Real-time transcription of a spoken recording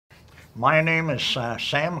My name is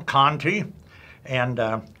Sam Conte, and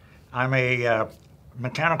I'm a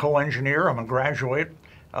mechanical engineer. I'm a graduate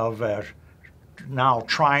of now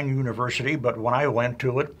Trine University, but when I went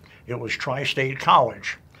to it, it was Tri-State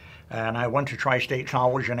College. And I went to Tri-State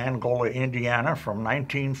College in Angola, Indiana from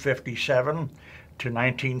 1957 to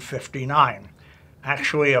 1959.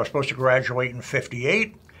 Actually, I was supposed to graduate in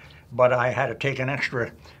 58, but I had to take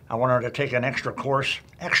I wanted to take an extra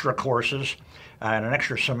courses, and an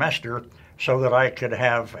extra semester so that I could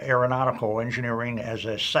have aeronautical engineering as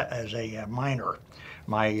a minor.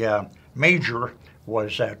 My major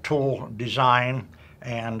was tool design,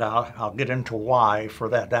 and I'll get into why for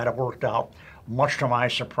that. That worked out, much to my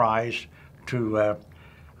surprise, to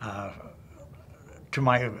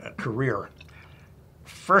my career.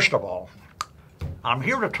 First of all, I'm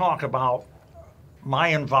here to talk about my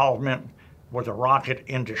involvement with the rocket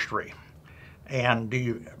industry, and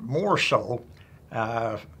more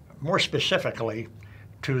specifically,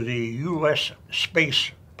 to the U.S.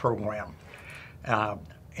 space program.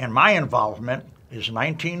 And my involvement is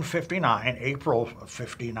 1959, April of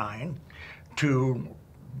 59, to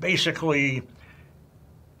basically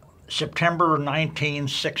September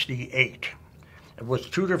 1968,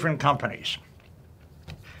 with two different companies.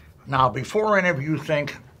 Now, before any of you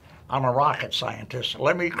think I'm a rocket scientist,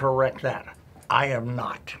 let me correct that. I am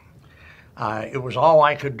not. It was all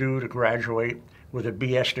I could do to graduate with a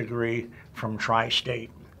BS degree from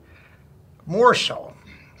Tri-State. More so,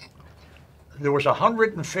 there was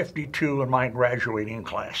 152 in my graduating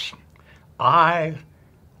class. I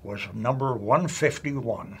was number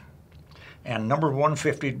 151, and number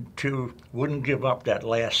 152 wouldn't give up that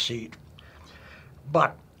last seat.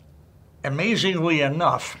 But amazingly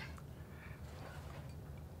enough,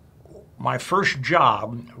 my first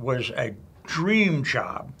job was a dream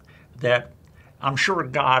job that I'm sure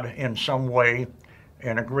God, in some way,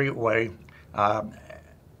 in a great way,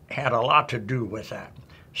 had a lot to do with that.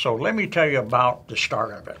 So let me tell you about the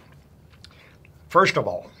start of it. First of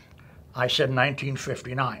all, I said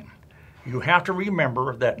 1959. You have to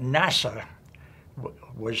remember that NASA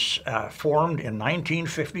was formed in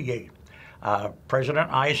 1958.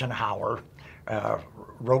 President Eisenhower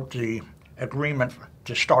wrote the agreement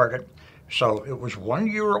to start it. So it was 1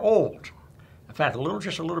 year old. In fact,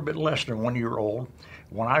 just a little bit less than 1 year old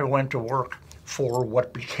when I went to work for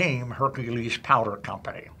what became Hercules Powder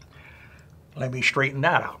Company. Let me straighten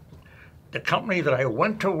that out. The company that I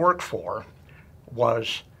went to work for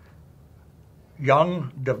was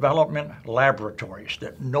Young Development Laboratories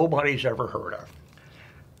that nobody's ever heard of.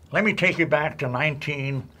 Let me take you back to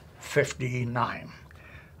 1959.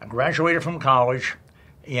 I graduated from college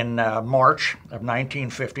in March of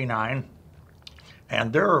 1959,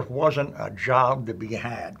 and there wasn't a job to be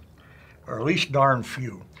had, or at least darn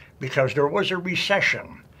few, because there was a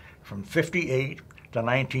recession from 58 to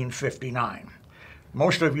 1959.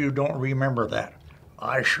 Most of you don't remember that.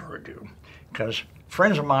 I sure do, because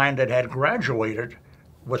friends of mine that had graduated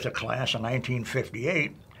with the class in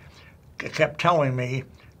 1958 kept telling me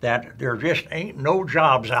that there just ain't no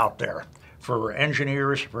jobs out there for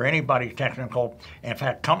engineers, for anybody technical. In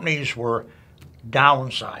fact, companies were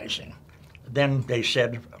downsizing. Then they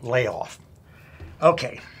said layoff.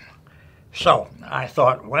 Okay, so I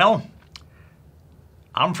thought, well,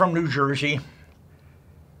 I'm from New Jersey,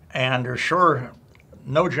 and there's sure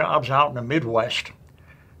no jobs out in the Midwest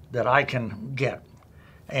that I can get.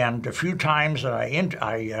 And the few times that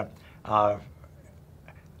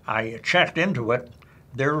I checked into it,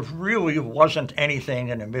 there really wasn't anything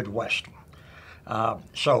in the Midwest.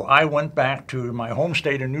 So I went back to my home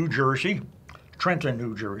state of New Jersey, Trenton,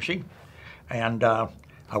 New Jersey, and I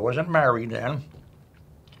wasn't married then,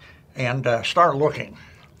 and started looking.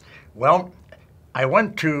 Well, I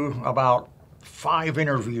went to about 5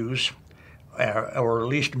 interviews, or at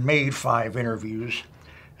least made 5 interviews,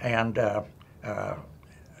 and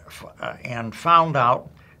found out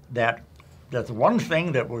that the one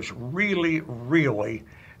thing that was really, really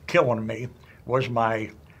killing me was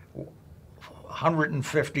my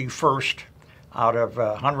 151st out of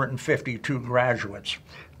 152 graduates,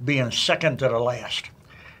 being second to the last,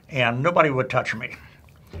 and nobody would touch me.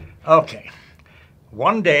 Okay,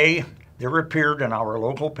 one day there appeared in our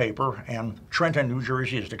local paper, and Trenton, New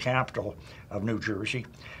Jersey is the capital of New Jersey,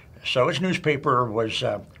 so its newspaper was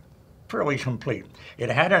fairly complete. It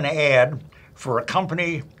had an ad for a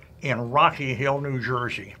company in Rocky Hill, New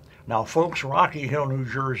Jersey. Now, folks, Rocky Hill, New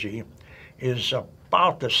Jersey is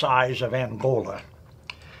about the size of Angola,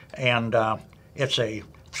 and it's a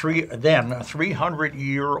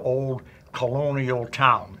 300-year-old colonial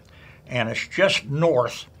town, and it's just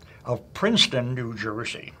north of Princeton, New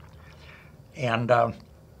Jersey. And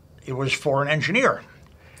it was for an engineer.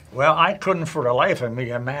 Well, I couldn't for the life of me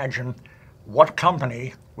imagine what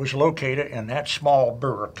company was located in that small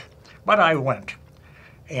burg, but I went.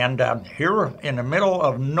 And here in the middle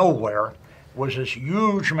of nowhere was this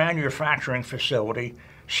huge manufacturing facility,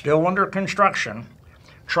 still under construction,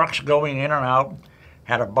 trucks going in and out,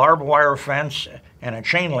 had a barbed wire fence and a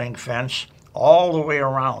chain link fence all the way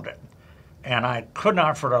around it. And I could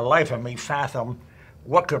not for the life of me fathom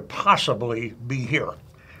what could possibly be here.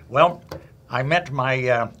 Well, I met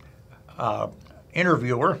my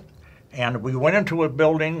interviewer, and we went into a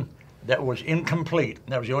building that was incomplete.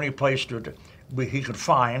 That was the only place he could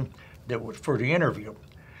find that was for the interview.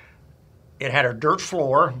 It had a dirt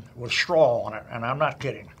floor with straw on it, and I'm not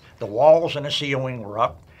kidding. The walls and the ceiling were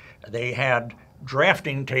up. They had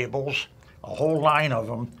drafting tables, a whole line of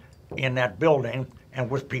them, in that building, and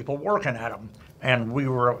with people working at them. And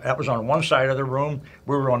that was on one side of the room,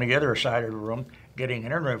 we were on the other side of the room getting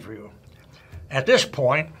an interview. At this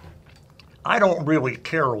point, I don't really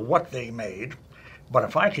care what they made, but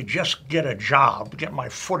if I could just get a job, get my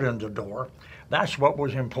foot in the door, that's what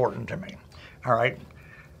was important to me. All right.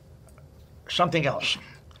 Something else.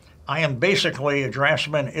 I am basically a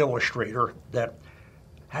draftsman illustrator that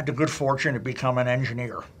had the good fortune to become an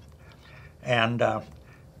engineer. And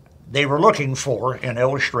they were looking for an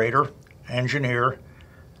illustrator, engineer,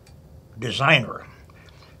 designer.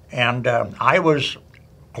 And I was,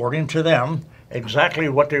 according to them, exactly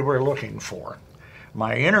what they were looking for.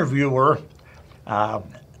 My interviewer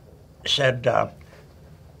said,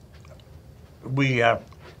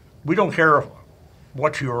 we don't care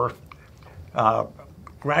what your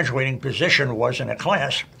graduating position was in a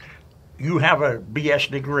class. You have a BS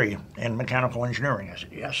degree in mechanical engineering. I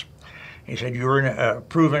said, yes. He said, you're a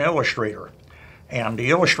proven illustrator. And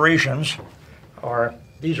the illustrations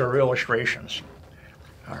these are illustrations.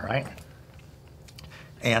 All right.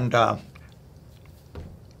 And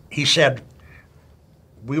he said,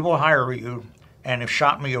 we will hire you, and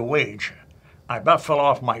shot me a wage. I about fell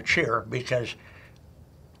off my chair because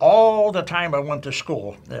all the time I went to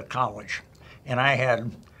school at college, and I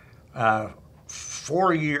had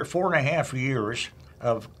 4.5 years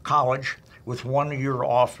of college with 1 year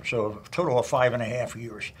off, so a total of 5.5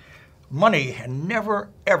 years. Money had never,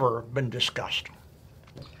 ever been discussed.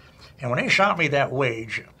 And when they shot me that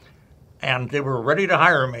wage and they were ready to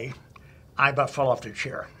hire me, I about fell off the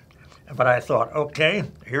chair. But I thought, okay,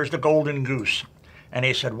 here's the golden goose. And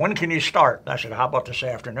he said, when can you start? I said, how about this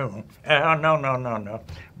afternoon? No.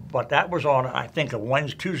 But that was on, I think, a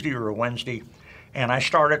Tuesday or a Wednesday, and I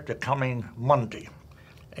started the coming Monday.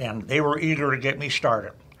 And they were eager to get me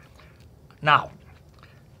started. Now,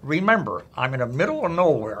 remember, I'm in the middle of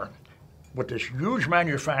nowhere with this huge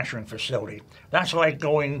manufacturing facility. That's like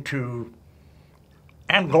going to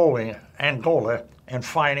Angola and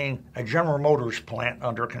finding a General Motors plant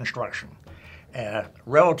under construction.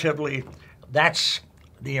 Relatively, that's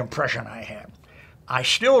the impression I had. I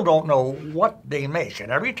still don't know what they make,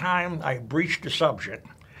 and every time I breached the subject,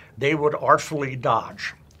 they would artfully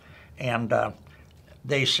dodge. And I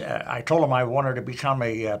told them I wanted to become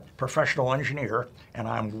a professional engineer, and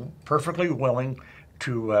I'm perfectly willing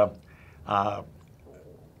to go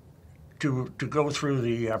through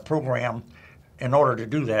the program in order to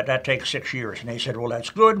do that. That takes 6 years. And they said, well, that's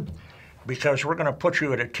good, because we're going to put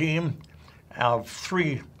you at a team of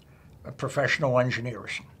 3 professional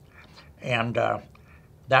engineers. And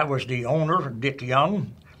that was the owner, Dick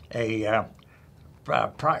Young, a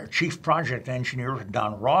chief project engineer,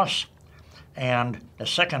 Don Ross, and the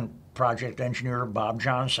second project engineer, Bob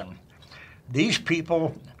Johnson. These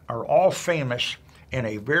people are all famous in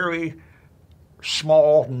a very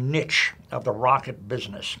small niche of the rocket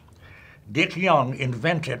business. Dick Young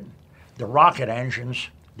invented the rocket engines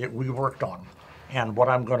that we worked on, and what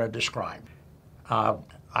I'm going to describe.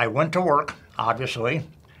 I went to work, obviously,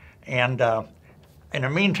 and in the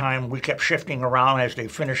meantime, we kept shifting around as they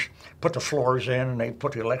put the floors in, and they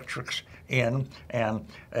put the electrics in, and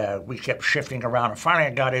we kept shifting around. And finally,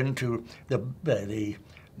 I got into the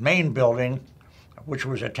main building, which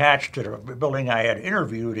was attached to the building I had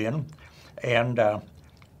interviewed in, and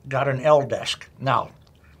got an L desk. Now,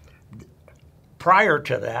 prior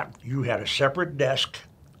to that, you had a separate desk,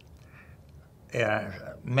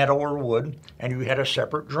 metal or wood, and you had a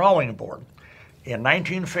separate drawing board. In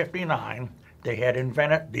 1959, they had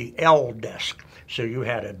invented the L desk. So you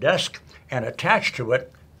had a desk, and attached to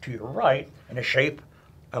it, to your right, in the shape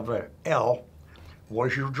of an L,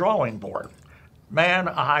 was your drawing board. Man,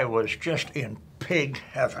 I was just in pig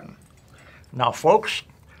heaven. Now, folks,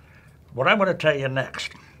 what I'm going to tell you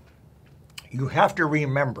next, you have to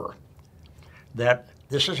remember that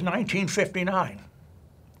this is 1959.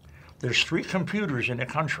 There's 3 computers in the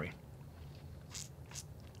country.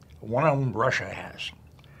 One of them Russia has.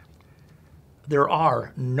 There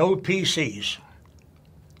are no PCs.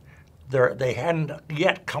 They hadn't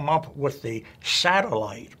yet come up with the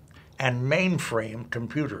satellite and mainframe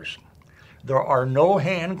computers. There are no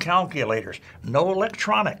hand calculators, no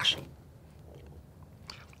electronics.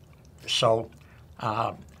 So,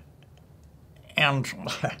 and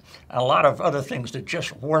a lot of other things that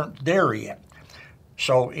just weren't there yet.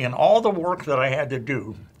 So in all the work that I had to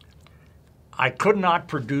do, I could not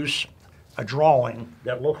produce a drawing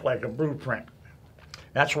that looked like a blueprint.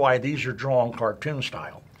 That's why these are drawn cartoon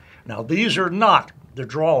style. Now, these are not the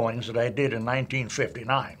drawings that I did in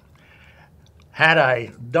 1959. Had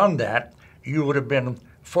I done that, you would have been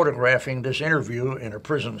photographing this interview in a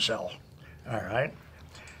prison cell, all right?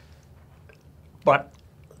 But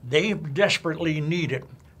they desperately needed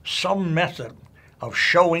some method of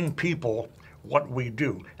showing people what we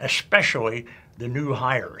do, especially the new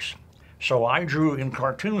hires. So I drew in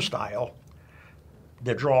cartoon style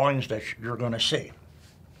the drawings that you're going to see.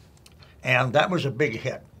 And that was a big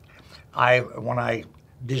hit. When I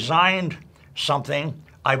designed something,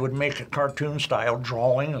 I would make a cartoon style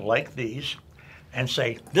drawing like these and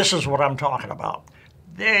say, this is what I'm talking about.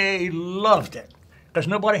 They loved it because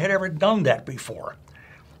nobody had ever done that before.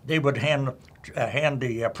 They would hand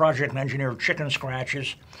the project engineer chicken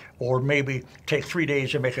scratches, or maybe take 3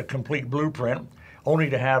 days to make a complete blueprint, only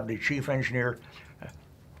to have the chief engineer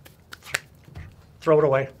throw it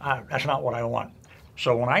away. That's not what I want.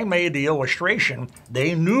 So when I made the illustration,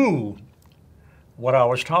 they knew what I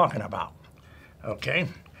was talking about. Okay?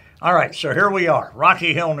 All right, so here we are,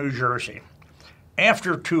 Rocky Hill, New Jersey.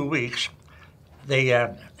 After 2 weeks,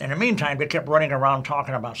 in the meantime, they kept running around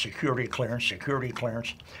talking about security clearance, security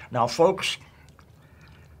clearance. Now, folks,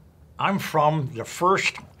 I'm from the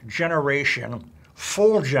first generation,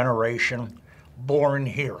 full generation, born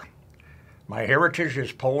here. My heritage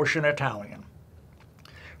is Polish and Italian.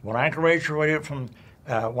 When I graduated from,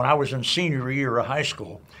 when I was in senior year of high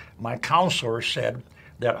school, my counselor said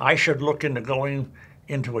that I should look into going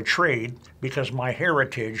into a trade because my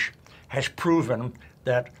heritage has proven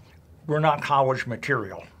that we're not college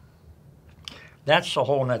material. That's a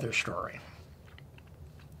whole nother story.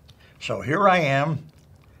 So here I am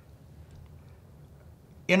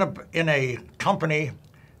in a company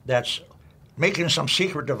that's making some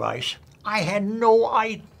secret device. I had no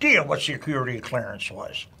idea what security clearance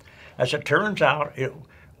was. As it turns out, it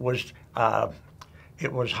was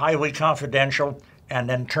highly confidential and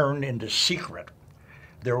then turned into secret.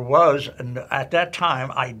 There was, at that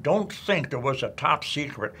time, I don't think there was a top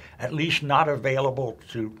secret, at least not available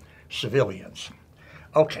to civilians.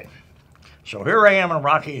 Okay, so here I am in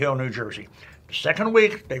Rocky Hill, New Jersey. The second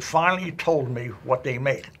week, they finally told me what they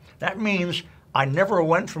make. That means I never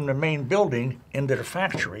went from the main building into the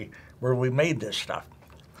factory where we made this stuff.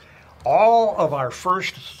 All of our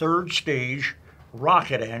first third stage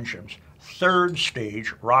rocket engines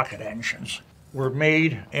were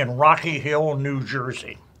made in Rocky Hill, New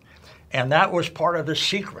Jersey. And that was part of the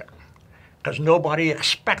secret because nobody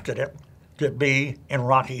expected it to be in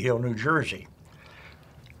Rocky Hill, New Jersey.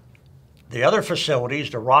 The other facilities,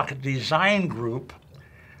 the Rocket Design Group,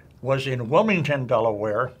 was in Wilmington,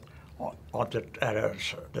 Delaware, at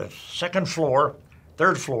the second floor,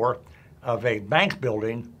 third floor of a bank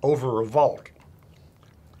building over a vault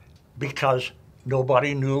because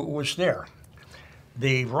nobody knew it was there.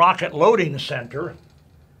 The rocket loading center,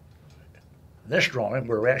 this drawing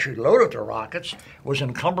where we actually loaded the rockets, was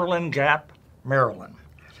in Cumberland Gap, Maryland.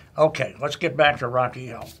 Okay, let's get back to Rocky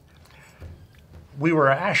Hill. We were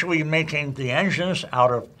actually making the engines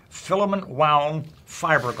out of filament wound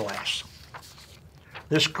fiberglass.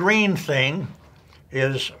 This green thing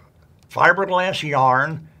is fiberglass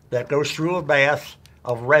yarn that goes through a bath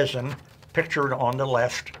of resin, pictured on the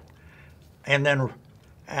left, and then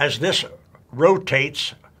as this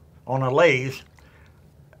rotates on a lathe,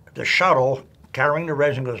 the shuttle carrying the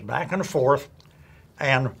resin goes back and forth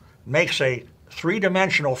and makes a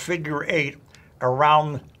three-dimensional figure 8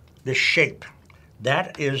 around this shape.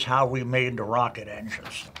 That is how we made the rocket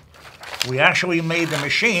engines. We actually made the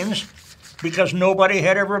machines because nobody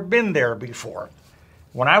had ever been there before.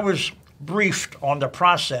 When I was briefed on the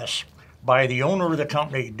process by the owner of the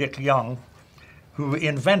company, Dick Young, who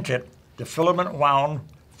invented the filament wound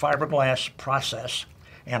fiberglass process,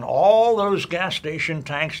 and all those gas station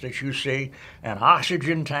tanks that you see and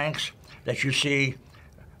oxygen tanks that you see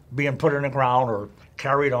being put in the ground or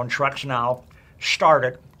carried on trucks now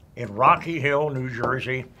started in Rocky Hill, New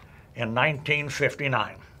Jersey in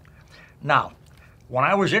 1959. Now, when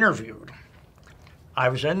I was interviewed, I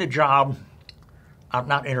was in the job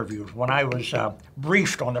not interviewed, when I was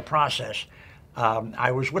briefed on the process,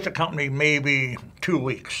 I was with the company maybe 2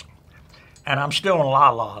 weeks, and I'm still in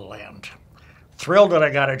la-la land. Thrilled that I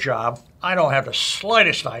got a job. I don't have the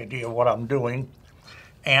slightest idea what I'm doing,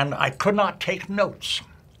 and I could not take notes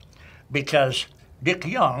because Dick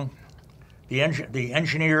Young, the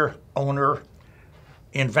engineer, owner,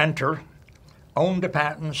 inventor, owned the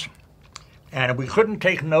patents, and we couldn't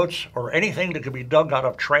take notes or anything that could be dug out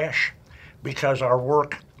of trash because our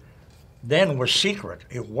work then was secret.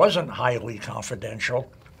 It wasn't highly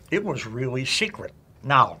confidential. It was really secret.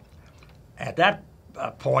 Now, at that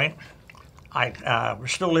point, I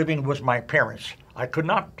was still living with my parents. I could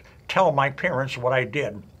not tell my parents what I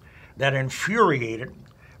did. That infuriated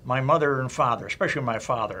my mother and father, especially my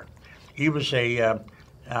father. He was a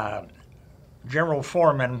general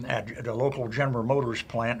foreman at the local General Motors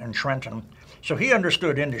plant in Trenton, so he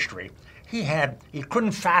understood industry. He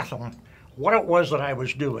couldn't fathom what it was that I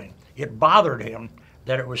was doing. It bothered him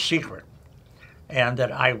that it was secret and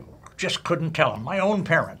that I just couldn't tell him. My own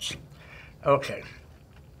parents. Okay,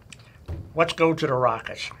 let's go to the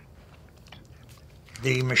rockets.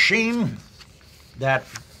 The machine that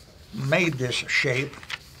made this shape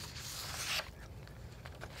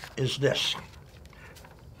is this.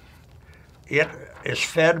 It is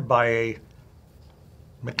fed by a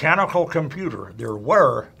mechanical computer. There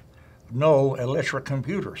were no electric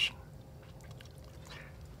computers.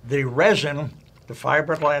 The resin, the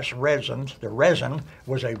fiberglass resins, the resin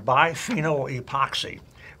was a biphenyl epoxy.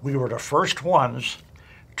 We were the first ones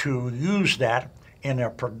to use that in a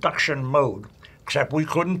production mode, except we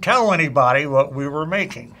couldn't tell anybody what we were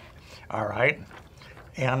making, all right?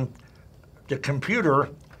 And the computer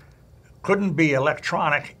couldn't be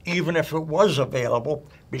electronic even if it was available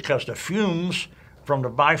because the fumes from the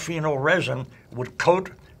biphenyl resin would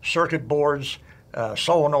coat circuit boards,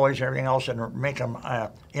 solenoids, everything else, and make them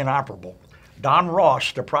inoperable. Don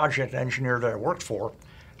Ross, the project engineer that I worked for,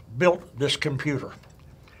 built this computer.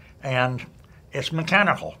 And it's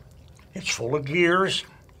mechanical. It's full of gears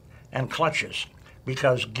and clutches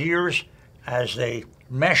because gears, as they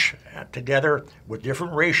mesh together with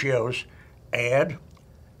different ratios, add,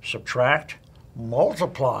 subtract,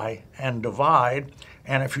 multiply, and divide.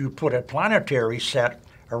 And if you put a planetary set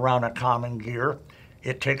around a common gear,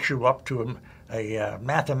 it takes you up to a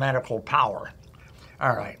mathematical power.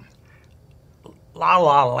 All right. La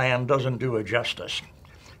La Land doesn't do it justice.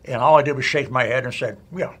 And all I did was shake my head and said,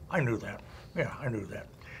 yeah, I knew that. Yeah, I knew that.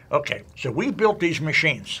 Okay, so we built these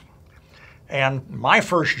machines. And my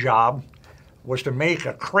first job was to make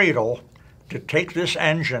a cradle to take this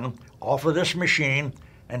engine off of this machine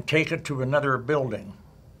and take it to another building.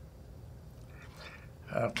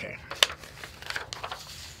 Okay.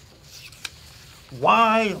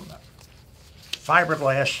 Why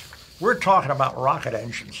fiberglass? We're talking about rocket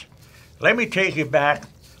engines. Let me take you back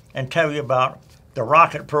and tell you about the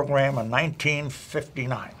rocket program in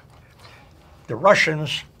 1959. The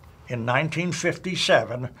Russians in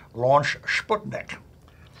 1957 launched Sputnik.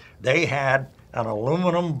 They had an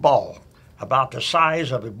aluminum ball about the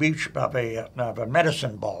size of a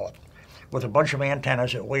medicine ball with a bunch of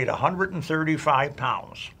antennas that weighed 135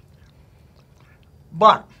 pounds.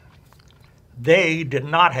 But they did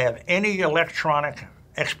not have any electronic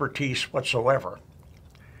expertise whatsoever.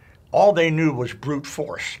 All they knew was brute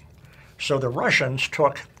force. So the Russians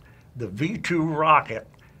took the V-2 rocket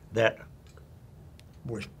that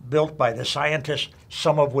was built by the scientists,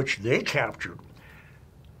 some of which they captured.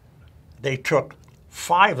 They took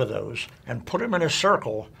 5 of those and put them in a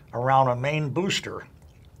circle around a main booster.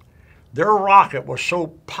 Their rocket was so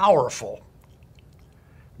powerful,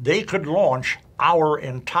 they could launch our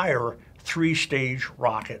entire 3-stage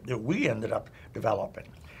rocket that we ended up developing.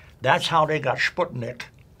 That's how they got Sputnik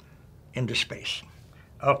into space.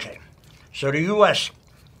 Okay, so the U.S.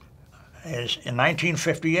 is, in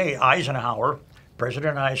 1958,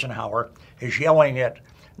 President Eisenhower is yelling at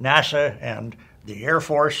NASA and the Air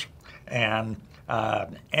Force and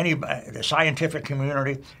the scientific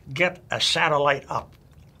community, get a satellite up.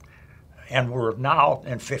 And we're now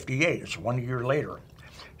in 58, it's 1 year later.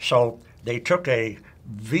 So they took a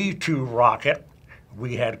V-2 rocket.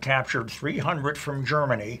 We had captured 300 from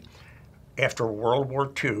Germany after World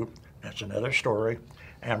War II, that's another story,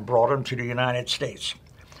 and brought them to the United States.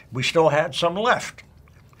 We still had some left.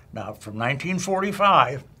 Now, from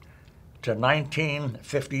 1945 to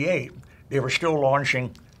 1958, they were still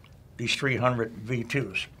launching these 300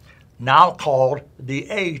 V-2s, now called the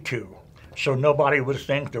A-2. So nobody would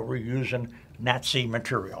think that we're using Nazi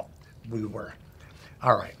material. We were.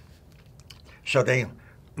 All right. So they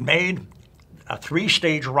made a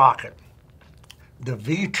 3-stage rocket. The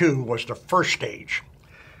V2 was the first stage.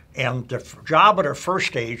 And the job of the first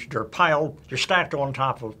stage, they're stacked on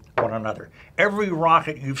top of one another. Every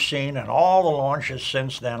rocket you've seen and all the launches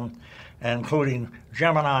since then, including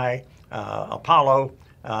Gemini, Apollo,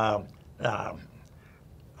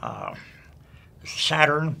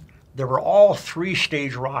 Saturn, they were all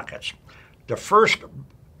three-stage rockets. The first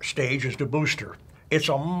stage is the booster. It's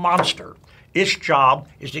a monster. Its job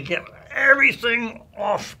is to get everything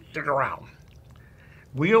off the ground.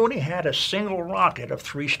 We only had a single rocket of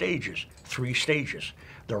three stages.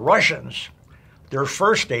 The Russians, their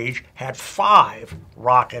first stage, had 5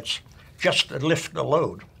 rockets just to lift the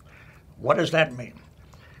load. What does that mean?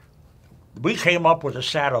 We came up with a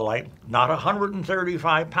satellite, not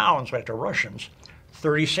 135 pounds like the Russians,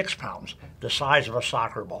 36 pounds, the size of a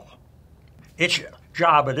soccer ball. Its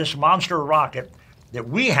job of this monster rocket that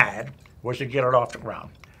we had was to get it off the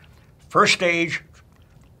ground. First stage,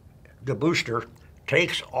 the booster,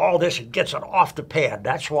 takes all this and gets it off the pad.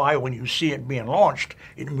 That's why when you see it being launched,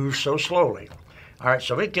 it moves so slowly. All right,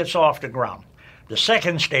 so it gets off the ground. The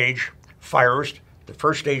second stage fires. The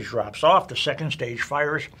first stage drops off. The second stage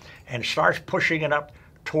fires and starts pushing it up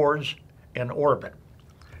towards an orbit.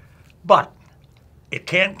 But it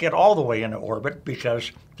can't get all the way into orbit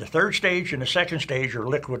because the third stage and the second stage are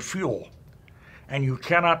liquid fuel. And you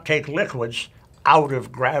cannot take liquids out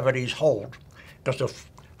of gravity's hold because the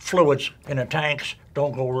fluids in the tanks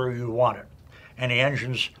don't go where you want it. And the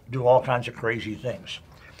engines do all kinds of crazy things.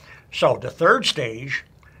 So the third stage,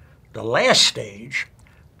 the last stage,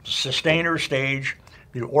 the sustainer stage,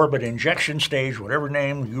 the orbit injection stage, whatever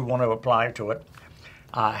name you want to apply to it,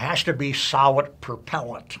 has to be solid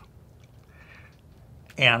propellant.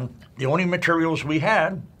 And the only materials we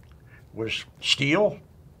had was steel,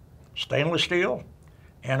 stainless steel,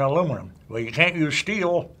 and aluminum. Well, you can't use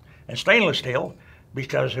steel and stainless steel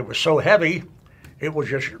because it was so heavy, it would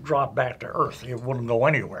just drop back to Earth. It wouldn't go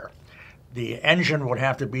anywhere. The engine would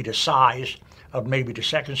have to be the size of maybe the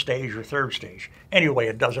second stage or third stage. Anyway,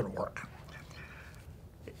 it doesn't work.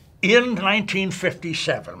 In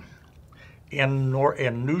 1957, in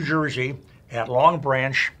New Jersey, at Long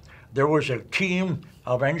Branch, there was a team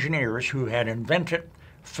of engineers who had invented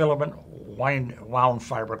filament wound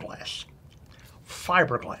fiberglass.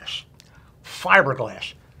 Fiberglass,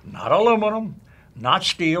 not aluminum, not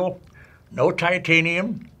steel, no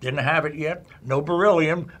titanium, didn't have it yet, no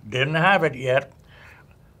beryllium, didn't have it yet.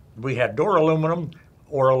 We had duraluminum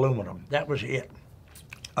or aluminum. That was it.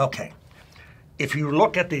 Okay. If you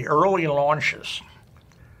look at the early launches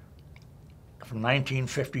from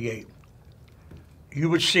 1958, you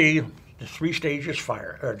would see the 3 stages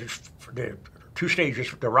fire, the 2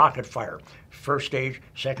 stages, the rocket fire. First stage,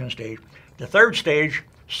 second stage. The third stage,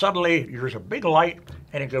 suddenly there's a big light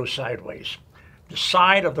and it goes sideways. The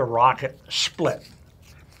side of the rocket split.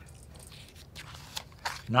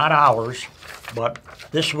 Not ours, but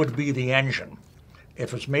this would be the engine.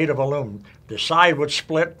 If it's made of aluminum, the side would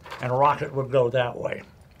split and a rocket would go that way.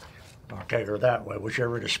 Okay, or that way,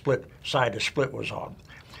 whichever the side the split was on.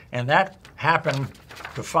 And that happened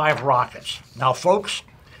to 5 rockets. Now, folks,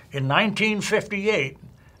 in 1958,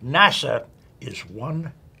 NASA is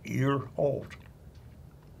 1 year old.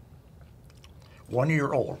 1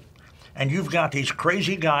 year old. And you've got these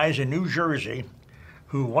crazy guys in New Jersey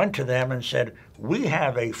who went to them and said, we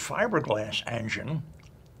have a fiberglass engine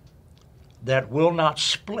that will not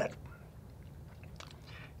split.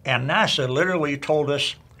 And NASA literally told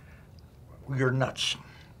us, you're nuts.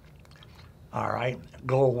 All right,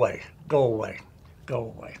 go away, go away,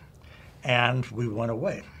 go away. And we went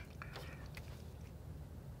away.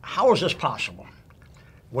 How is this possible?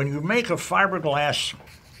 When you make a fiberglass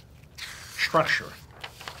structure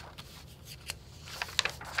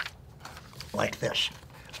like this,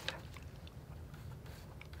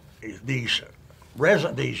 these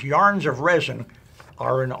yarns of resin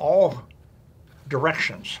are in all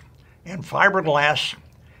directions, and fiberglass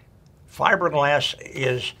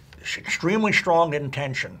is extremely strong in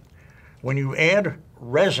tension. When you add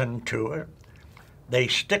resin to it, they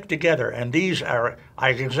stick together, and these are, I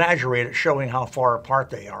exaggerate it, showing how far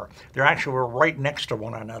apart they are. They're actually right next to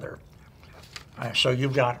one another. So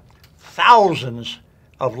you've got thousands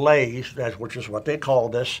of layers, which is what they call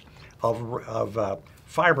this, of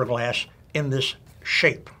fiberglass in this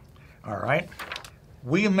shape. All right?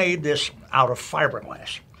 We made this out of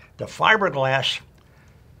fiberglass. The fiberglass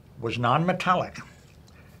was non-metallic.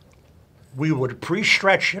 We would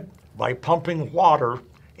pre-stretch it by pumping water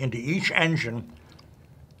into each engine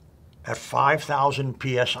at 5,000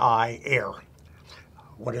 psi air.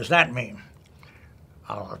 What does that mean?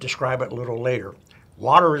 I'll describe it a little later.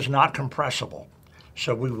 Water is not compressible,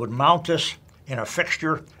 so we would mount this in a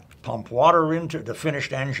fixture, pump water into the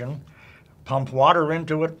finished engine, pump water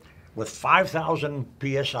into it with 5,000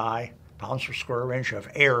 psi, pounds per square inch of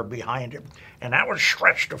air behind it, and that would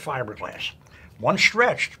stretch the fiberglass. Once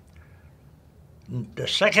stretched, the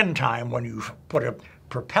second time when you put a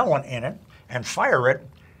propellant in it and fire it,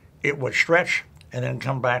 it would stretch and then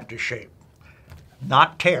come back to shape,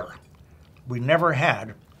 not tear. We never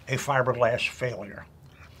had a fiberglass failure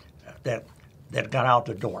that got out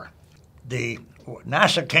the door. The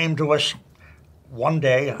NASA came to us one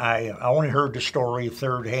day. I only heard the story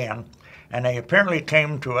third hand, and they apparently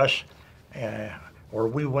came to us, or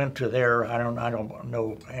we went to their. I don't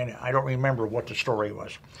know, and I don't remember what the story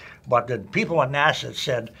was, but the people at NASA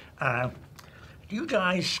said, "You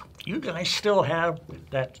guys still have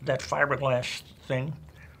that fiberglass thing,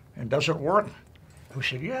 and does it work?" We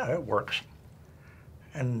said, "Yeah, it works."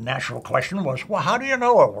 And the natural question was, well, how do you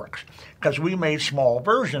know it works? Because we made small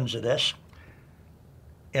versions of this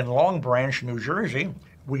in Long Branch, New Jersey.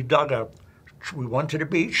 We went to the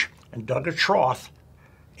beach and dug a trough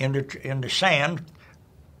in the sand,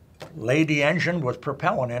 laid the engine with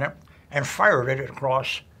propellant in it, and fired it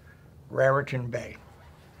across Raritan Bay,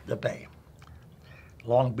 the bay,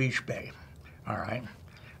 Long Beach Bay. All right.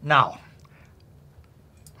 Now,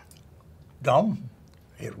 dumb,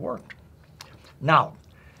 it worked. Now,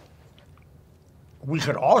 we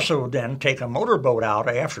could also then take a motorboat out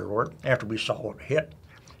afterward, after we saw it hit,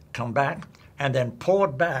 come back, and then pull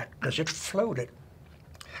it back because it floated.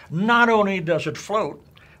 Not only does it float,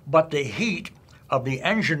 but the heat of the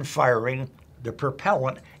engine firing the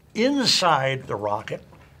propellant inside the rocket,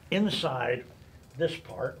 inside this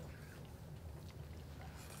part,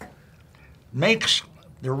 makes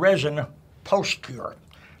the resin post-cure.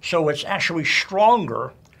 So it's actually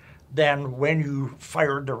stronger than when you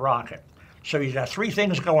fired the rocket. So you got three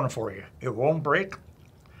things going for you. It won't break,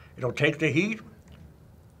 it'll take the heat,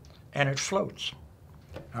 and it floats.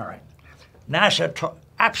 All right. NASA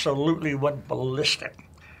absolutely went ballistic.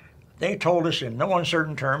 They told us in no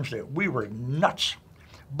uncertain terms that we were nuts,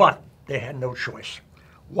 but they had no choice.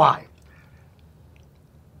 Why?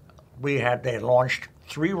 They had launched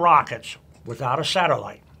 3 rockets without a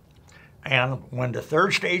satellite. And when the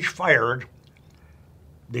third stage fired,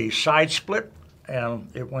 the side split and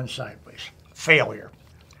it went sideways. Failure.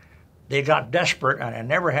 They got desperate, and I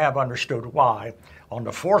never have understood why. On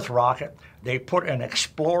the 4th rocket, they put an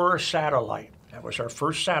Explorer satellite. That was our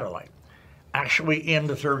first satellite, actually in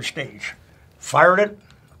the third stage. Fired it,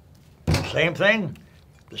 same thing.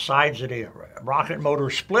 The sides of the rocket motor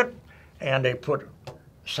split, and they put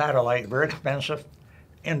satellite, very expensive,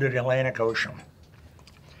 into the Atlantic Ocean.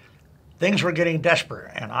 Things were getting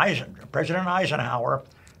desperate, and President Eisenhower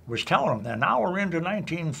was telling them that now we're into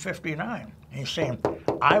 1959. He's saying,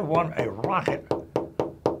 I want a rocket,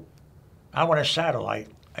 I want a satellite,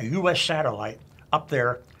 a U.S. satellite up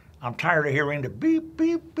there. I'm tired of hearing the beep,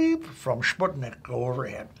 beep, beep from Sputnik go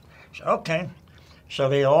overhead. So, okay. So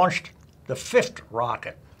they launched the 5th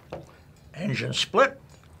rocket. Engine split.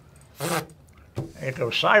 It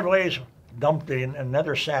goes sideways, dumped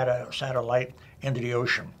another satellite into the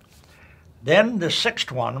ocean. Then the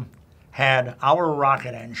 6th one had our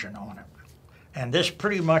rocket engine on it. And this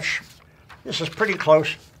is pretty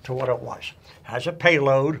close to what it was. Has a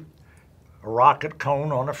payload, a rocket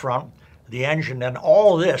cone on the front, the engine, and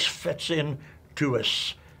all this fits into a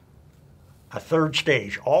 3rd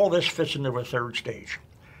stage. All this fits into a 3rd stage.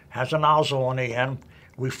 Has a nozzle on the end.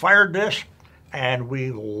 We fired this, and we,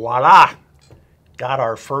 voila, got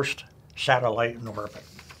our first satellite in orbit.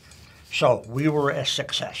 So we were a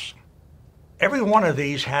success. Every one of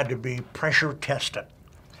these had to be pressure tested,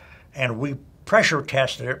 and we pressure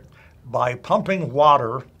tested it by pumping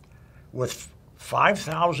water with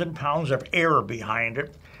 5,000 pounds of air behind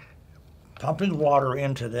it, pumping water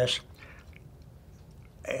into this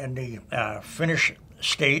and the finished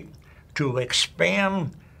state to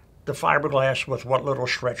expand the fiberglass with what little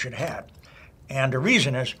stretch it had. And the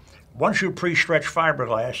reason is, once you pre-stretch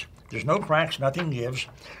fiberglass, there's no cracks, nothing gives,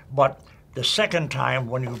 but the second time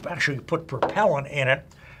when you actually put propellant in it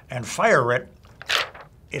and fire it,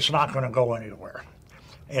 it's not going to go anywhere.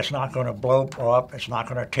 It's not going to blow up, it's not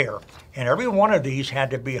going to tear. And every one of these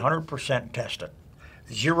had to be 100% tested.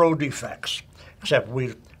 0 defects, except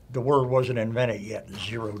the word wasn't invented yet,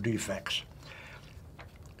 0 defects.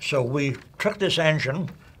 So we took this engine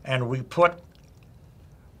and we put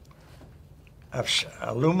an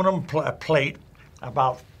aluminum plate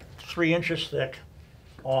about 3 inches thick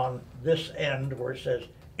on this end where it says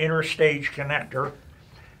inner stage connector,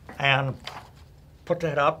 and put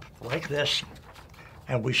that up like this,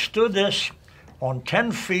 and we stood this on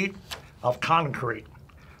 10 feet of concrete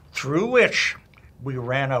through which we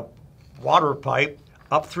ran a water pipe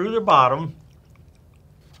up through the bottom.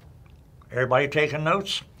 Everybody taking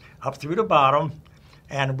notes? Up through the bottom,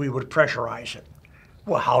 and we would pressurize it.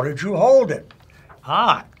 Well, how did you hold it?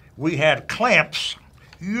 We had clamps,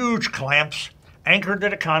 huge clamps, anchored to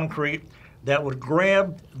the concrete that would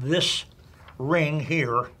grab this ring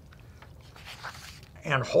here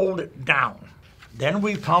and hold it down. Then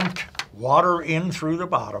we pumped water in through the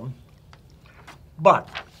bottom. But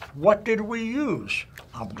what did we use?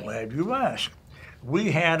 I'm glad you asked.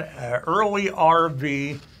 We had an early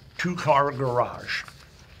RV two-car garage,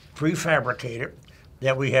 prefabricated,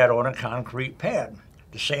 that we had on a concrete pad.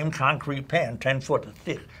 The same concrete pad, 10 foot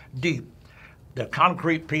thick, deep. The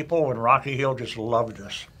concrete people in Rocky Hill just loved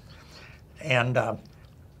us. And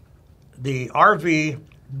the RV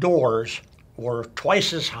doors were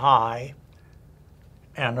twice as high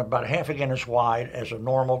and about half again as wide as a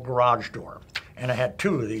normal garage door. And I had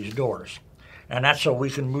two of these doors. And that's so we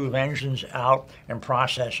can move engines out and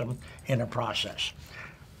process them in a process.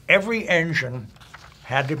 Every engine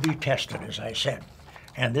had to be tested, as I said.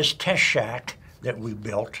 And this test shack that we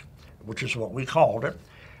built, which is what we called it,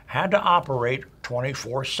 had to operate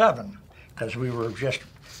 24/7 because we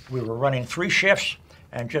were running 3 shifts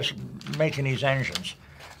and just making these engines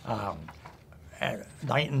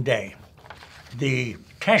night and day. The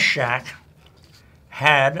test shack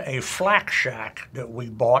had a flak shack that we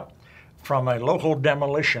bought from a local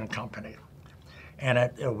demolition company. And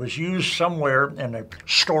it was used somewhere in the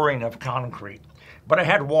storing of concrete. But it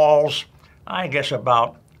had walls, I guess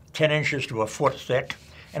about 10 inches to a foot thick,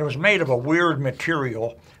 and it was made of a weird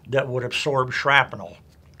material that would absorb shrapnel.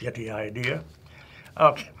 Get the idea?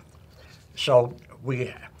 Okay, so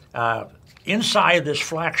we, inside this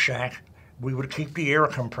flak shack, we would keep the air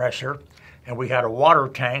compressor, and we had a water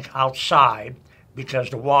tank outside because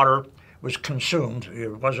the water was consumed. It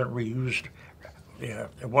wasn't reused.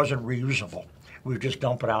 It wasn't reusable. We would just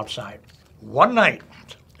dump it outside. One night,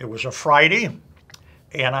 it was a Friday,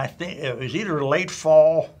 and I think it was either late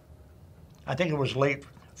fall. I think it was late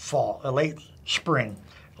spring.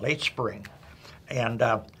 And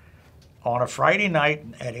on a Friday night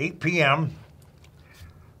at 8 p.m.,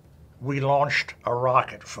 we launched a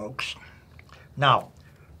rocket, folks. Now,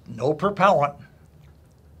 no propellant,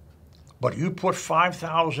 but you put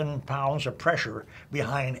 5,000 pounds of pressure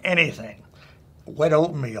behind anything, wet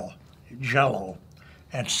oatmeal, Jell-O,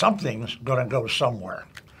 and something's going to go somewhere.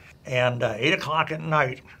 And 8 o'clock at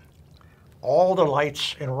night, all the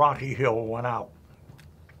lights in Rocky Hill went out.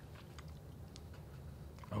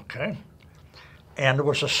 Okay? And there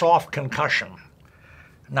was a soft concussion.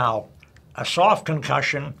 Now, a soft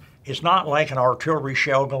concussion is not like an artillery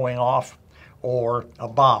shell going off or a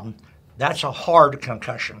bomb. That's a hard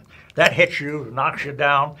concussion. That hits you, knocks you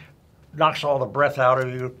down, knocks all the breath out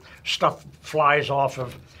of you, stuff flies off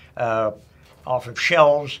of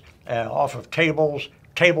shelves, off of tables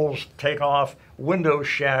take off, windows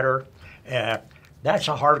shatter. That's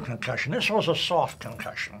a hard concussion. This was a soft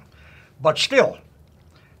concussion. But still,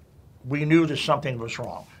 we knew that something was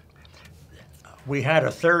wrong. We had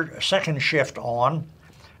a second shift on,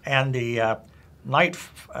 and the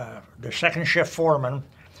second shift foreman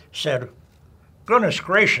said, "Goodness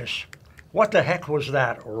gracious, what the heck was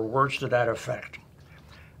that?" or words to that effect.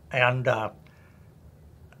 And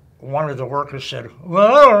one of the workers said,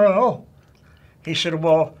 "Well, I don't know." He said,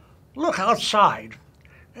 "Well, look outside."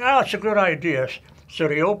 "Yeah, it's a good idea." So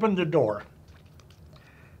they opened the door,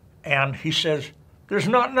 and he says, "There's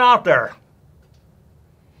nothing out there."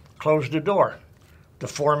 Closed the door. The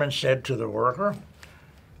foreman said to the worker,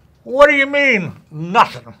 "What do you mean,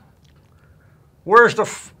 nothing? Where's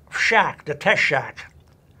the shack, the test shack?"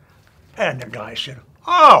 And the guy said,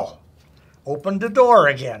 "Oh," opened the door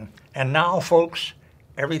again. And now, folks,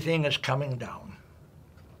 everything is coming down.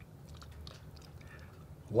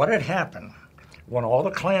 What had happened when all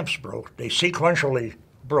the clamps broke, they sequentially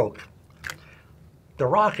broke, the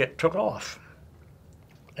rocket took off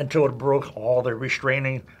until it broke all the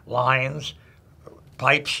restraining lines,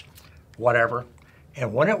 pipes, whatever.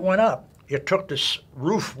 And when it went up, it took this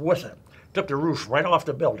roof with it, took the roof right off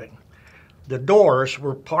the building. The doors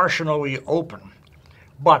were partially open,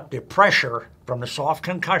 but the pressure from the soft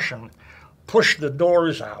concussion pushed the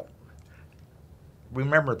doors out.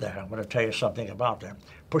 Remember that. I'm going to tell you something about that.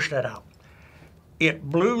 Push that out. It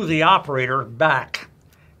blew the operator back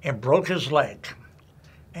and broke his leg.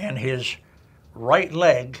 And his right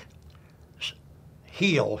leg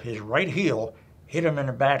heel, his right heel, hit him in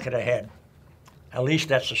the back of the head. At least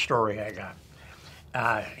that's the story I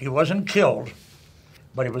got. He wasn't killed,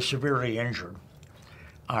 but he was severely injured.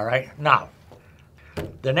 All right. Now,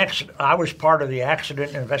 I was part of the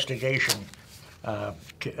accident investigation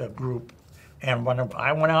group, and when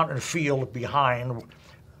I went out in the field behind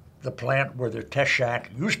the plant where the test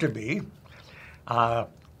shack used to be,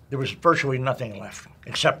 there was virtually nothing left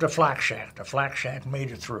except a flak shack. The flak shack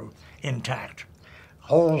made it through intact.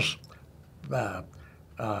 Holes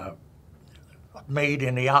made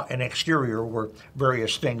in the exterior where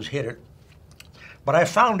various things hit it. But I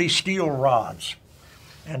found these steel rods,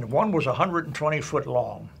 and one was 120 foot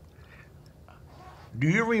long. Do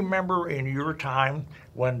you remember in your time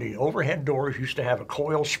when the overhead doors used to have a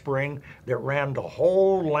coil spring that ran the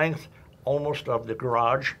whole length almost of the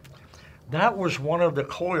garage? That was one of the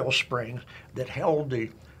coil springs that held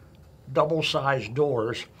the double-sized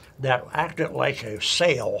doors that acted like a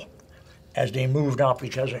sail as they moved out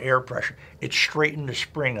because of air pressure. It straightened the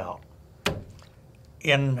spring out.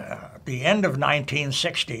 In the end of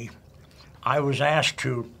 1960, I was asked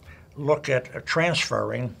to look at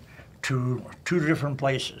transferring to 2 different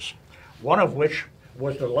places, one of which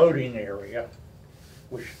was the loading area,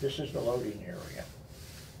 which this is the loading area.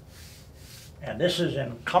 And this is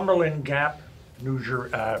in Cumberland Gap,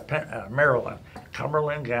 Maryland.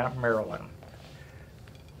 Cumberland Gap, Maryland.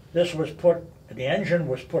 The engine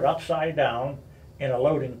was put upside down in a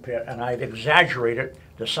loading pit, and I've exaggerated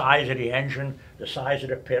the size of the engine, the size of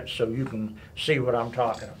the pit, so you can see what I'm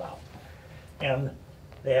talking about. And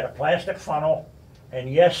they had a plastic funnel, and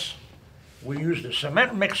yes, we used a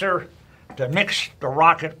cement mixer to mix the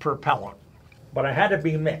rocket propellant, but it had to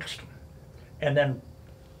be mixed and then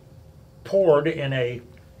poured in a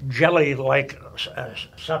jelly-like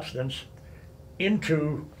substance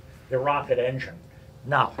into the rocket engine.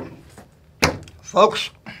 Now, folks,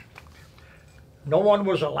 no one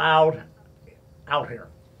was allowed out here.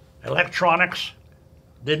 Electronics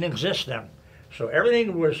didn't exist then, so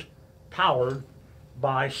everything was powered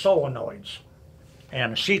by solenoids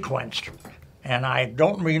and sequenced. And I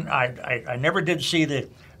don't mean I never did see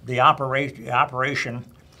the operation,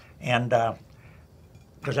 and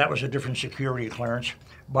because that was a different security clearance.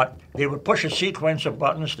 But they would push a sequence of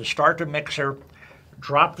buttons to start the mixer,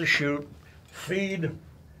 drop the chute, feed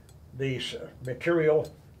the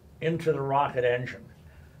material into the rocket engine.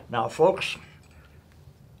 Now, folks,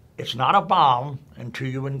 it's not a bomb until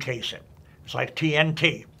you encase it. It's like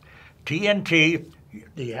TNT. TNT,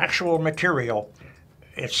 the actual material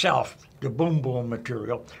itself, the boom boom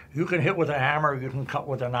material, you can hit with a hammer, you can cut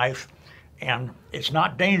with a knife, and it's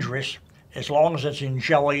not dangerous as long as it's in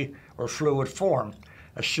jelly or fluid form.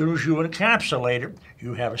 As soon as you encapsulate it,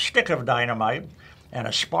 you have a stick of dynamite, and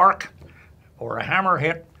a spark or a hammer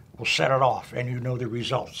hit will set it off, and you know the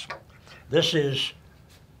results. This is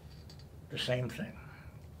the same thing.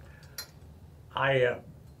 I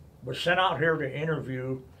was sent out here to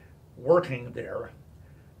interview working there,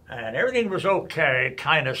 and everything was okay,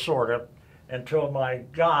 kind of, sort of, until my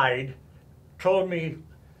guide told me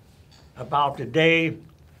about the day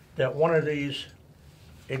that one of these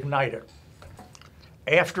ignited.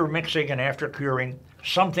 After mixing and after curing,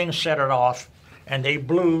 something set it off, and they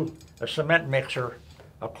blew a cement mixer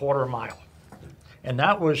a quarter mile. And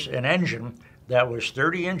that was an engine that was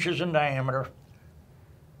 30 inches in diameter,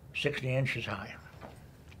 60 inches high.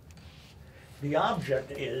 The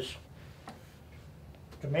object is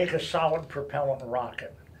to make a solid propellant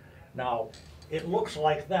rocket. Now, it looks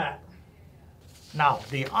like that. Now,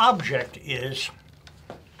 the object is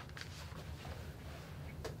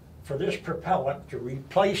for this propellant to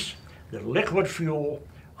replace the liquid fuel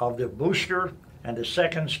of the booster and the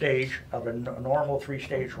second stage of a normal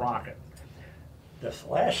 3-stage rocket. The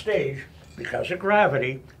last stage, because of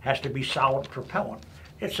gravity, has to be solid propellant.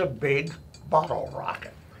 It's a big bottle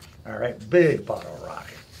rocket, all right, big bottle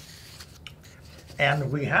rocket.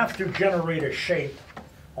 And we have to generate a shape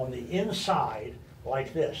on the inside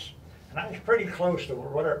like this. And I was pretty close to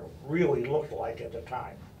what it really looked like at the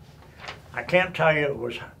time. I can't tell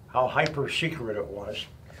you how hyper secret it was,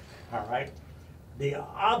 all right? The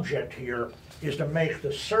object here is to make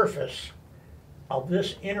the surface of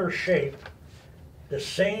this inner shape the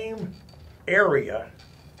same area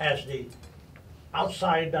as the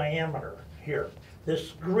outside diameter here.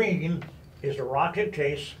 This green is the rocket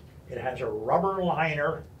case. It has a rubber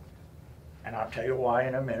liner, and I'll tell you why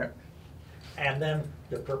in a minute. And then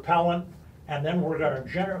the propellant, and then we're going to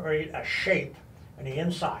generate a shape on the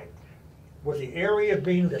inside, with the area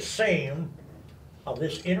being the same of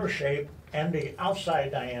this inner shape and the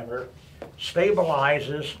outside diameter,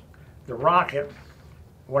 stabilizes the rocket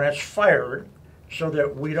when it's fired so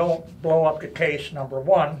that we don't blow up the case, number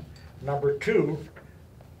one. Number two,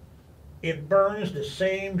 it burns the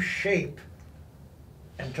same shape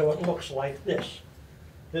until it looks like this.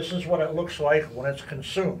 This is what it looks like when it's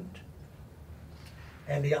consumed.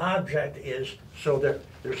 And the object is so that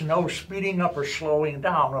there's no speeding up or slowing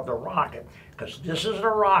down of the rocket, because this is the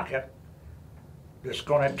rocket that's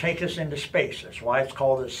going to take us into space. That's why it's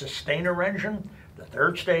called the sustainer engine, the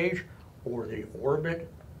third stage, or the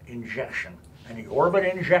orbit injection. And the orbit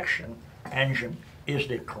injection engine is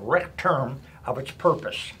the correct term of its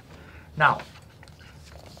purpose. Now,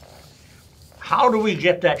 how do we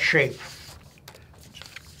get that shape?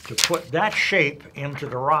 To put that shape into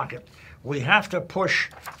the rocket, we have to push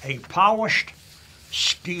a polished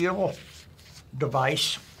steel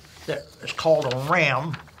device that is called a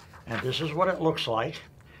ram, and this is what it looks like.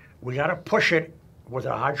 We got to push it with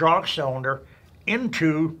a hydraulic cylinder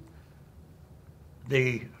into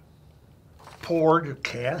the poured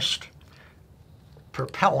cast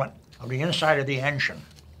propellant of the inside of the engine.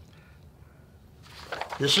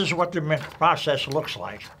 This is what the process looks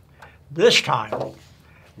like. This time,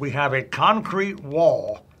 we have a concrete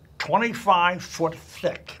wall 25 foot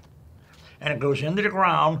thick, and it goes into the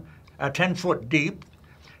ground 10 foot deep,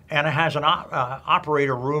 and it has an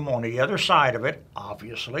operator room on the other side of it,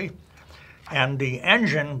 obviously, and the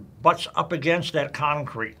engine butts up against that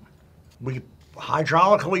concrete. We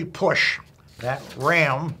hydraulically push that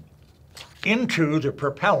ram into the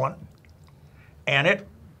propellant, and it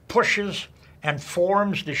pushes and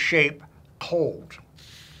forms the shape cold.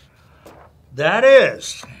 That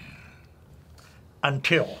is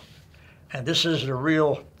until, and this is the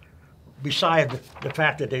real, beside the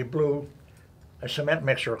fact that they blew a cement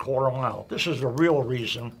mixer a quarter mile, this is the real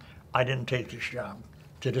reason I didn't take this job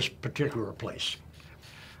to this particular place.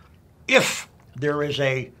 If there is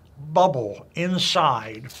a bubble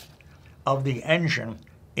inside of the engine,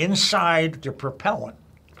 inside the propellant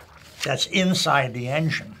that's inside the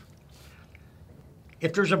engine,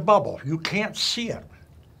 if there's a bubble, you can't see it.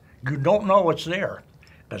 You don't know it's there,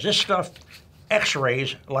 because this stuff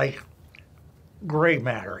x-rays like gray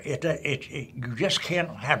matter. You just can't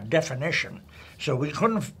have definition. So we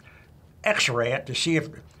couldn't x-ray it to see if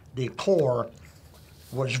the core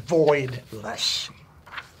was voidless.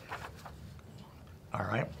 All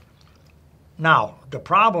right. Now, the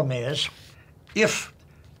problem is, if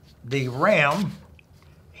the ram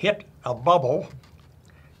hit a bubble,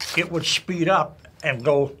 it would speed up and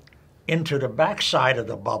go into the backside of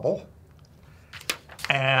the bubble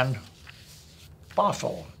and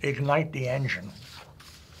ignite the engine.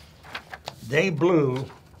 They blew,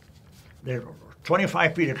 the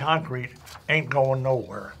 25 feet of concrete ain't going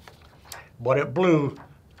nowhere, but it blew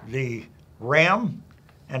the ram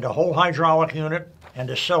and the whole hydraulic unit and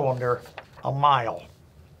the cylinder a mile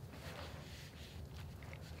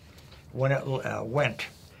when it went.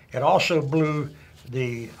 It also blew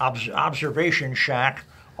the observation shack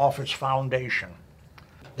off its foundation.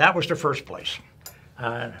 That was the first place.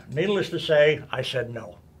 Needless to say, I said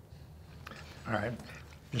no. All right.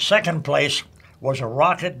 The second place was a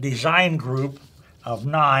rocket design group of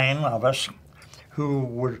 9 of us who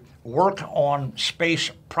would work on space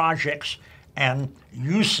projects and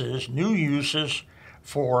uses, new uses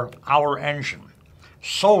for our engine,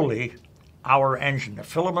 solely our engine, the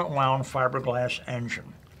filament wound fiberglass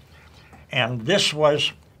engine. And this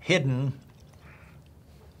was hidden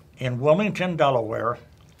in Wilmington, Delaware,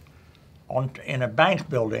 in a bank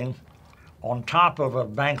building on top of a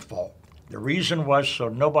bank vault. The reason was so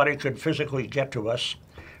nobody could physically get to us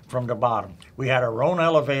from the bottom. We had our own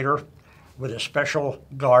elevator with a special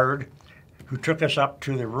guard who took us up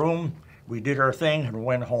to the room. We did our thing and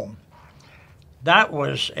went home. That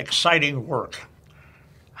was exciting work.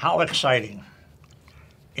 How exciting.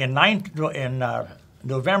 In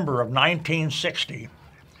November of 1960,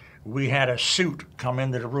 we had a suit come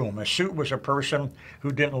into the room. A suit was a person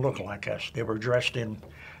who didn't look like us. They were dressed in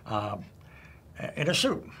a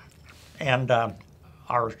suit. And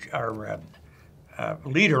our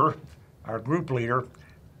leader, our group leader,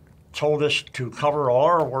 told us to cover all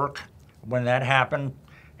our work when that happened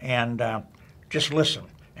and just listen.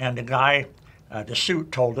 And the guy, the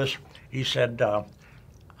suit told us, he said,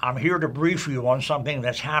 I'm here to brief you on something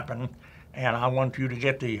that's happened, and I want you to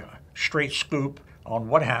get the straight scoop on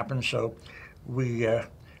what happened, so we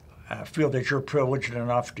feel that you're privileged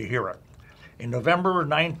enough to hear it. In November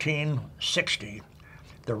 1960,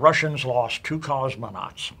 the Russians lost 2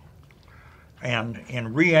 cosmonauts. And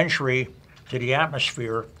in re-entry to the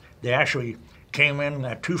atmosphere, they actually came in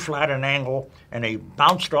at too flat an angle, and they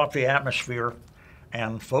bounced off the atmosphere,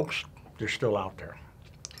 and folks, they're still out there.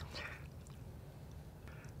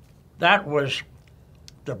 That was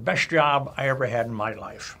the best job I ever had in my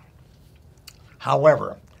life.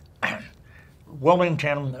 However,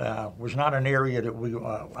 Wilmington was not an area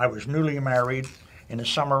that I was newly married in the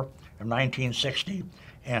summer of 1960,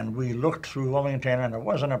 and we looked through Wilmington, and it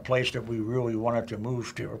wasn't a place that we really wanted to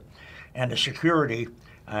move to. And the security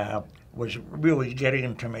was really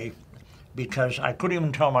getting to me because I couldn't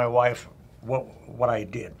even tell my wife what I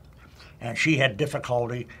did. And she had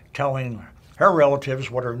difficulty telling her relatives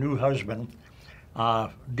what her new husband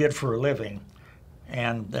did for a living.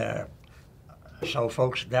 And so,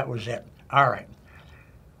 folks, that was it. All right.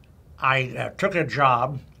 I took a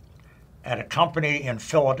job at a company in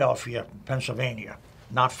Philadelphia, Pennsylvania,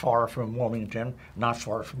 not far from Wilmington, not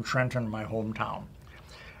far from Trenton, my hometown.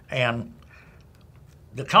 And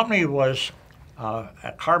the company was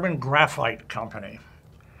a carbon graphite company.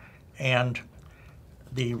 And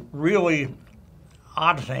the really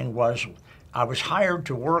odd thing was I was hired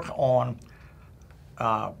to work on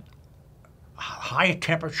high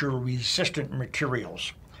temperature resistant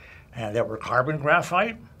materials. And that were carbon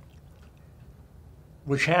graphite,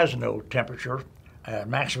 which has no temperature,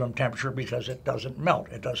 maximum temperature, because it doesn't melt.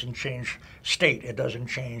 It doesn't change state. It doesn't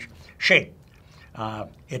change shape.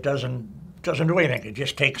 It doesn't do anything. It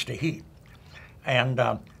just takes the heat. And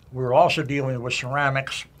we're also dealing with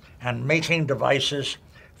ceramics and making devices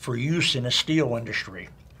for use in the steel industry.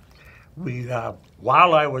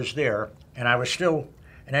 While I was there, and I was still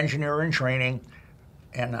an engineer in training,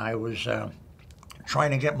 and I was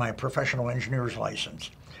trying to get my professional engineer's license,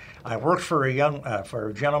 I worked for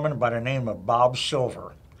a gentleman by the name of Bob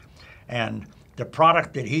Silver, and the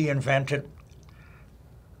product that he invented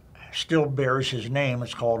still bears his name.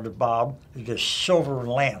 It's called the Silver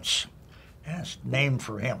Lance, and it's named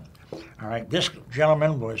for him. All right, this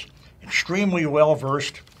gentleman was extremely well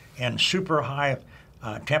versed in super high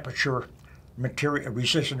temperature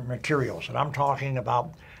resistant materials, and I'm talking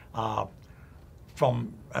about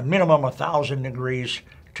from a minimum 1,000 degrees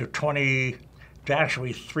to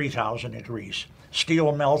actually 3,000 degrees.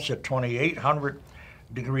 Steel melts at 2,800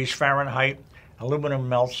 degrees Fahrenheit. Aluminum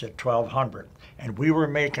melts at 1,200. And we were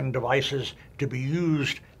making devices to be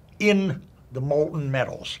used in the molten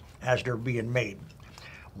metals as they're being made.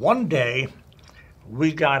 One day,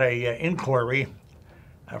 we got a inquiry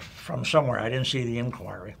from somewhere. I didn't see the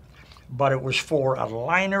inquiry, but it was for a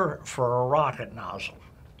liner for a rocket nozzle.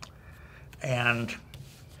 And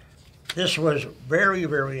this was very,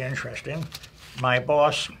 very interesting. My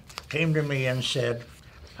boss came to me and said,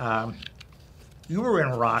 you were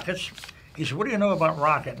in rockets. He said, what do you know about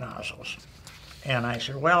rocket nozzles? And I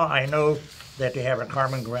said, well, I know that they have a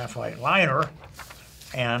carbon graphite liner.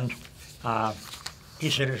 And he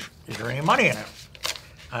said, is there any money in it?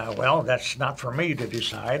 Well, that's not for me to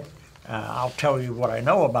decide. I'll tell you what I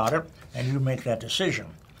know about it, and you make that decision.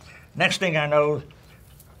 Next thing I know,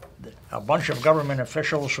 a bunch of government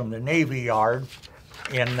officials from the Navy Yard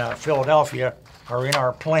in Philadelphia are in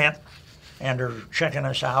our plant, and they're checking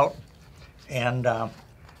us out and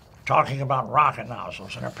talking about rocket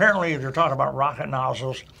nozzles. And apparently they're talking about rocket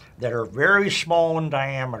nozzles that are very small in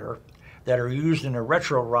diameter, that are used in the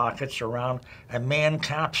retro rockets around a manned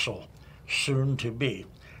capsule soon to be.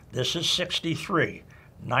 This is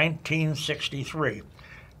 1963.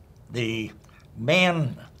 The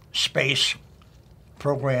manned space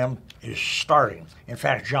program is starting. In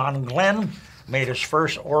fact, John Glenn made his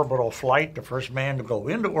first orbital flight, the first man to go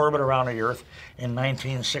into orbit around the Earth in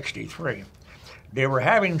 1963. They were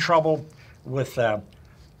having trouble with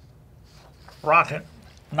rocket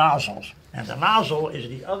nozzles, and the nozzle is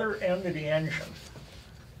the other end of the engine,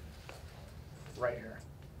 right here.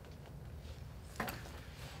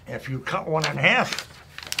 If you cut one in half,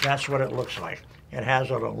 that's what it looks like. It has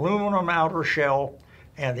an aluminum outer shell,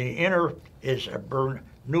 and the inner is a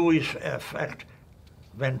Bernoulli's effect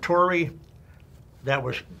Venturi that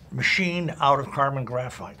was machined out of carbon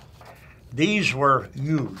graphite. These were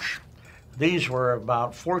huge. These were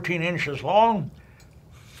about 14 inches long,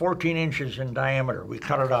 14 inches in diameter. We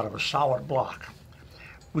cut it out of a solid block.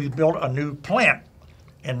 We built a new plant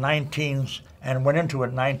and went into it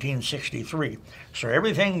in 1963. So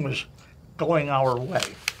everything was going our way.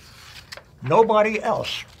 Nobody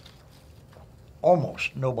else,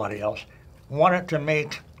 almost nobody else, wanted to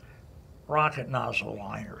make rocket nozzle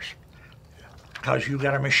liners because you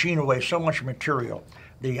got to machine away so much material.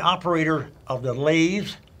 The operator of the lathe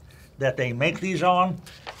that they make these on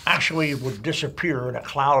actually would disappear in a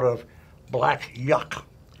cloud of black yuck.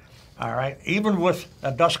 All right, even with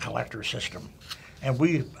a dust collector system. And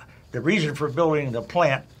the reason for building the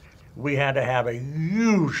plant, we had to have a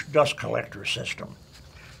huge dust collector system.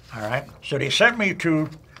 All right, so they sent me to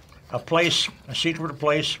a place, a secret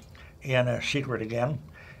place, in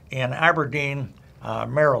Aberdeen,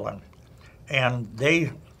 Maryland. And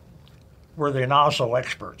they were the nozzle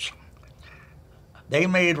experts. They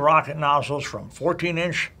made rocket nozzles from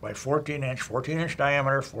 14-inch by 14-inch, 14-inch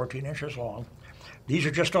diameter, 14 inches long. These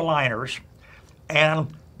are just aligners. And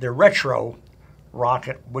the retro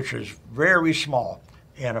rocket, which is very small,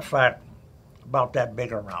 and in fact, about that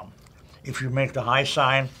big around. If you make the high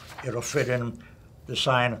sign, it'll fit in the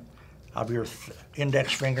sign of your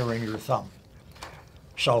index finger and your thumb.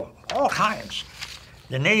 So all kinds.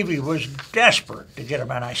 The Navy was desperate to get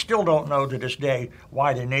them, and I still don't know to this day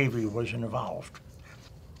why the Navy was involved.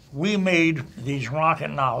 We made these rocket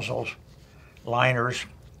nozzles, liners,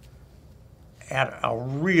 at a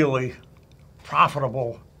really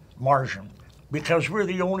profitable margin because we're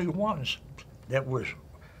the only ones that was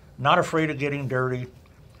not afraid of getting dirty,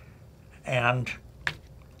 and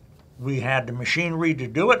we had the machinery to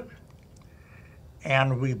do it,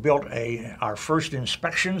 and we built our first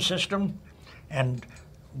inspection system, and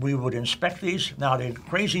we would inspect these. Now the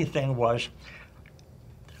crazy thing was,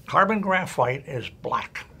 carbon graphite is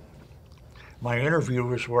black. My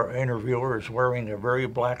interviewer is wearing a very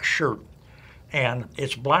black shirt, and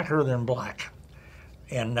it's blacker than black.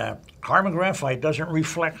 And carbon graphite doesn't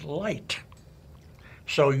reflect light,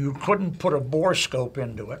 so you couldn't put a borescope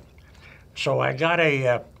into it. So I got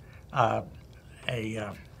a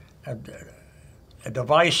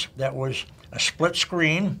device that was a split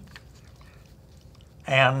screen,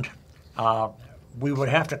 and we would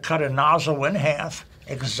have to cut a nozzle in half,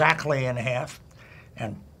 exactly in half,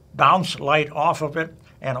 and bounce light off of it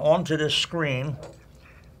and onto this screen,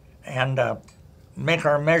 and make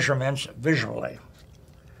our measurements visually.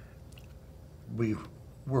 We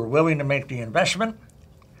were willing to make the investment,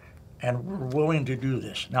 and we're willing to do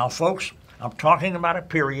this. Now, folks, I'm talking about a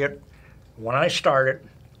period when I started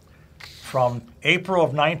from April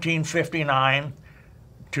of 1959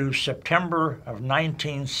 to September of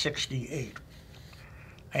 1968.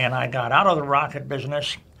 And I got out of the rocket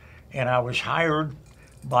business, and I was hired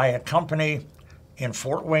by a company in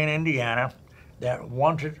Fort Wayne, Indiana, that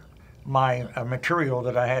wanted my material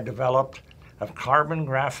that I had developed of carbon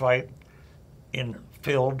graphite in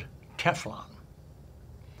filled Teflon.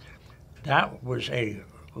 That was a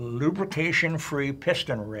lubrication-free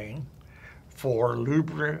piston ring for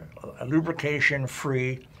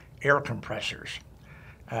lubrication-free air compressors.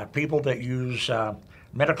 People that use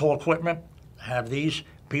medical equipment have these.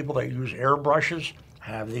 People that use airbrushes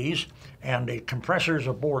have these. And the compressors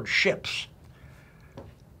aboard ships,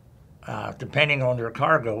 depending on their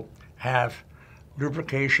cargo, have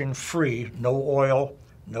lubrication-free, no oil,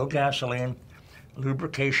 no gasoline,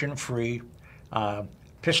 lubrication-free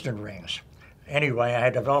piston rings. Anyway, I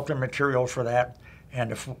had developed a material for that,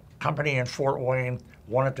 and the company in Fort Wayne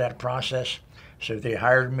wanted that process, so they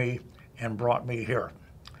hired me and brought me here.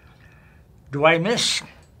 Do I miss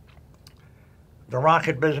the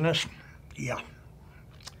rocket business? Yeah.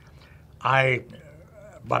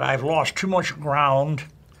 But I've lost too much ground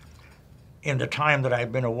in the time that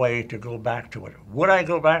I've been away to go back to it. Would I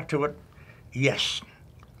go back to it? Yes.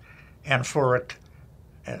 And for it,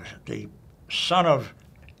 the son of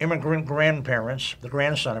immigrant grandparents, the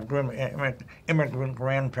grandson of immigrant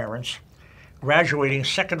grandparents, graduating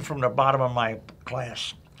second from the bottom of my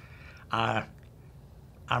class,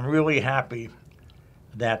 I'm really happy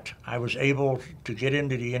that I was able to get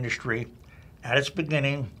into the industry at its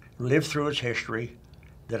beginning, live through its history,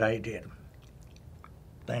 that I did.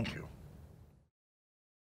 Thank you.